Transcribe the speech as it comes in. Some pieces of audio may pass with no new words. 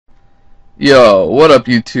Yo, what up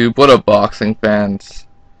YouTube? What up boxing fans?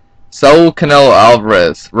 Saul Canelo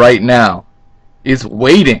Alvarez right now is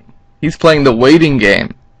waiting. He's playing the waiting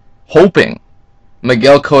game, hoping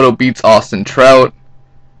Miguel Cotto beats Austin Trout,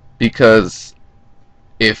 because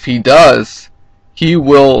if he does, he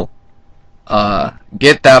will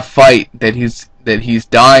get that fight that he's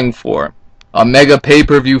dying for. A mega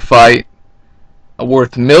pay-per-view fight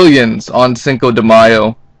worth millions on Cinco de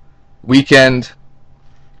Mayo weekend.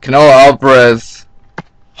 Canelo Alvarez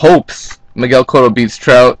hopes Miguel Cotto beats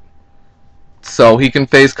Trout so he can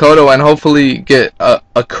face Cotto and hopefully get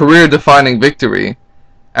a career-defining victory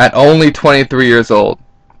at only 23 years old.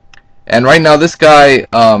 And right now this guy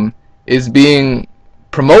is being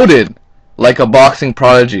promoted like a boxing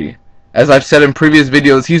prodigy. As I've said in previous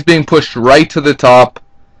videos, he's being pushed right to the top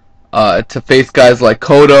to face guys like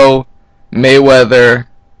Cotto, Mayweather,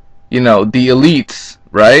 the elites,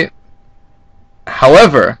 right?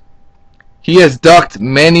 However, he has ducked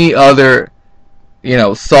many other,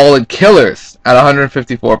 solid killers at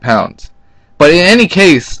 154 pounds. But in any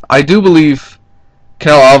case, I do believe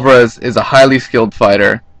Canelo Alvarez is a highly skilled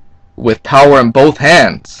fighter with power in both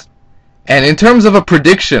hands. And in terms of a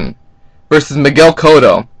prediction versus Miguel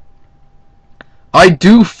Cotto, I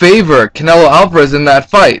do favor Canelo Alvarez in that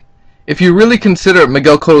fight. If you really consider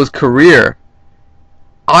Miguel Cotto's career,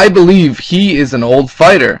 I believe he is an old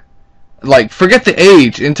fighter. Like, forget the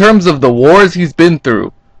age. In terms of the wars he's been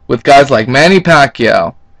through with guys like Manny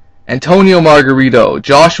Pacquiao, Antonio Margarito,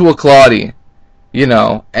 Joshua Clottey,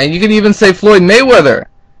 and you can even say Floyd Mayweather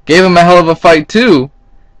gave him a hell of a fight too,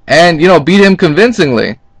 and, beat him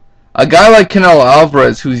convincingly. A guy like Canelo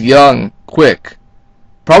Alvarez, who's young, quick,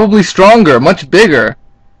 probably stronger, much bigger,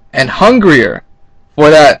 and hungrier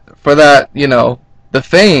for that, the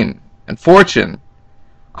fame and fortune.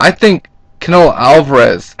 I think Canelo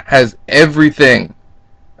Alvarez has everything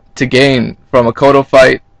to gain from a Cotto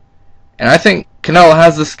fight, and I think Canelo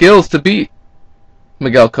has the skills to beat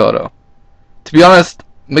Miguel Cotto. To be honest,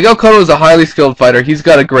 Miguel Cotto is a highly skilled fighter. He's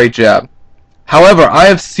got a great jab. However, I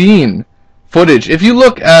have seen footage. If you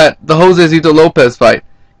look at the Jose Zito Lopez fight,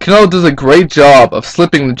 Canelo does a great job of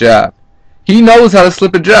slipping the jab. He knows how to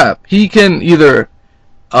slip a jab. He can either,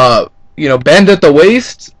 bend at the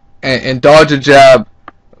waist and dodge a jab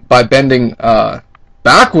by bending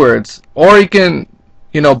backwards, or he can,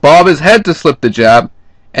 bob his head to slip the jab,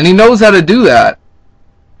 and he knows how to do that.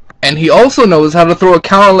 And he also knows how to throw a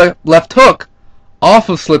counter left hook off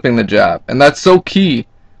of slipping the jab, and that's so key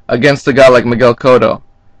against a guy like Miguel Cotto.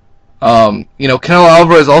 Canelo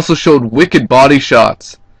Alvarez also showed wicked body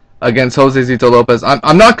shots against Jose Zito Lopez.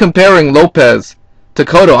 I'm not comparing Lopez to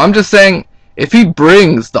Cotto. I'm just saying, if he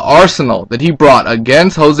brings the arsenal that he brought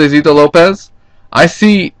against Jose Zito Lopez, I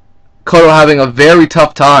see Cotto having a very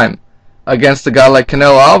tough time against a guy like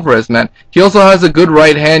Canelo Alvarez, man. He also has a good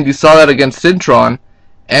right hand. You saw that against Cintron.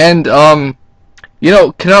 And,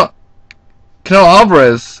 Canelo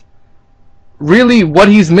Alvarez, really what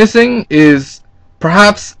he's missing is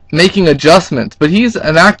perhaps making adjustments. But he's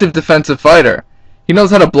an active defensive fighter. He knows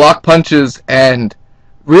how to block punches and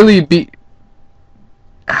really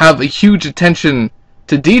have a huge attention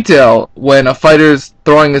to detail when a fighter's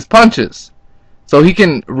throwing his punches. So he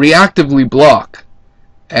can reactively block.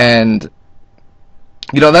 And,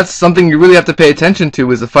 that's something you really have to pay attention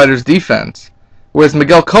to, is a fighter's defense. Whereas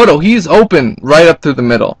Miguel Cotto, he's open right up through the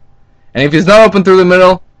middle. And if he's not open through the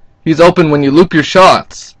middle, he's open when you loop your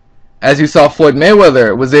shots. As you saw, Floyd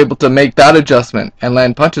Mayweather was able to make that adjustment and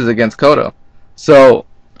land punches against Cotto. So,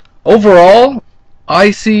 overall,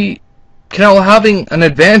 I see Canelo having an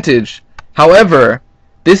advantage. However,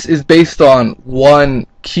 this is based on one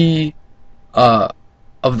key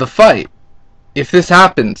of the fight. If this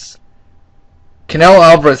happens, Canelo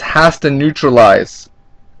Alvarez has to neutralize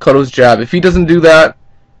Cotto's jab. If he doesn't do that,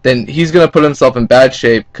 then he's going to put himself in bad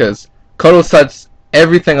shape, because Cotto sets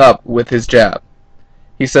everything up with his jab.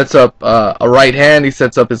 He sets up a right hand, he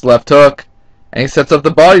sets up his left hook, and he sets up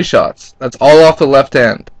the body shots. That's all off the left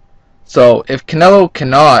hand. So if Canelo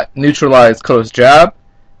cannot neutralize Cotto's jab,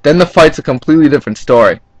 then the fight's a completely different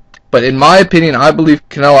story. But in my opinion, I believe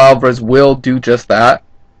Canelo Alvarez will do just that,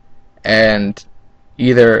 and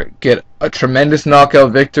either get a tremendous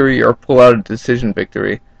knockout victory or pull out a decision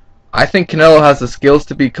victory. I think Canelo has the skills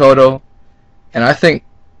to beat Cotto, and I think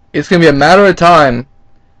it's going to be a matter of time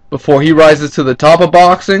before he rises to the top of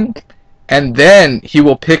boxing, and then he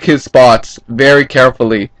will pick his spots very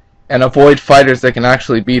carefully and avoid fighters that can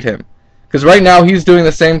actually beat him. Because right now he's doing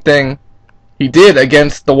the same thing he did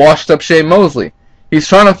against the washed up Shane Mosley. He's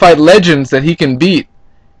trying to fight legends that he can beat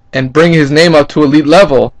and bring his name up to elite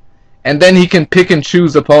level, and then he can pick and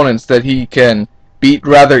choose opponents that he can beat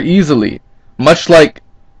rather easily, much like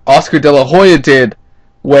Oscar De La Hoya did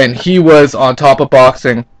when he was on top of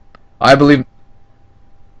boxing. I believe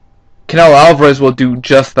Canelo Alvarez will do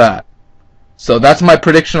just that. So that's my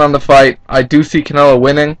prediction on the fight. I do see Canelo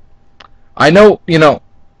winning. I know,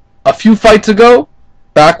 a few fights ago,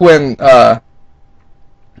 back when,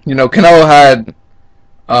 Canelo had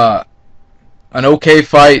an okay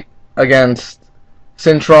fight against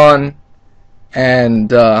Cintron and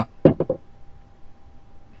Cotto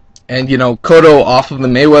off of the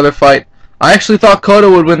Mayweather fight. I actually thought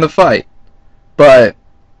Cotto would win the fight, but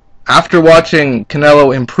after watching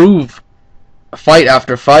Canelo improve fight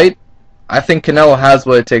after fight, I think Canelo has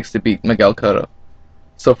what it takes to beat Miguel Cotto.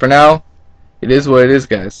 So for now, it is what it is,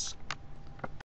 guys.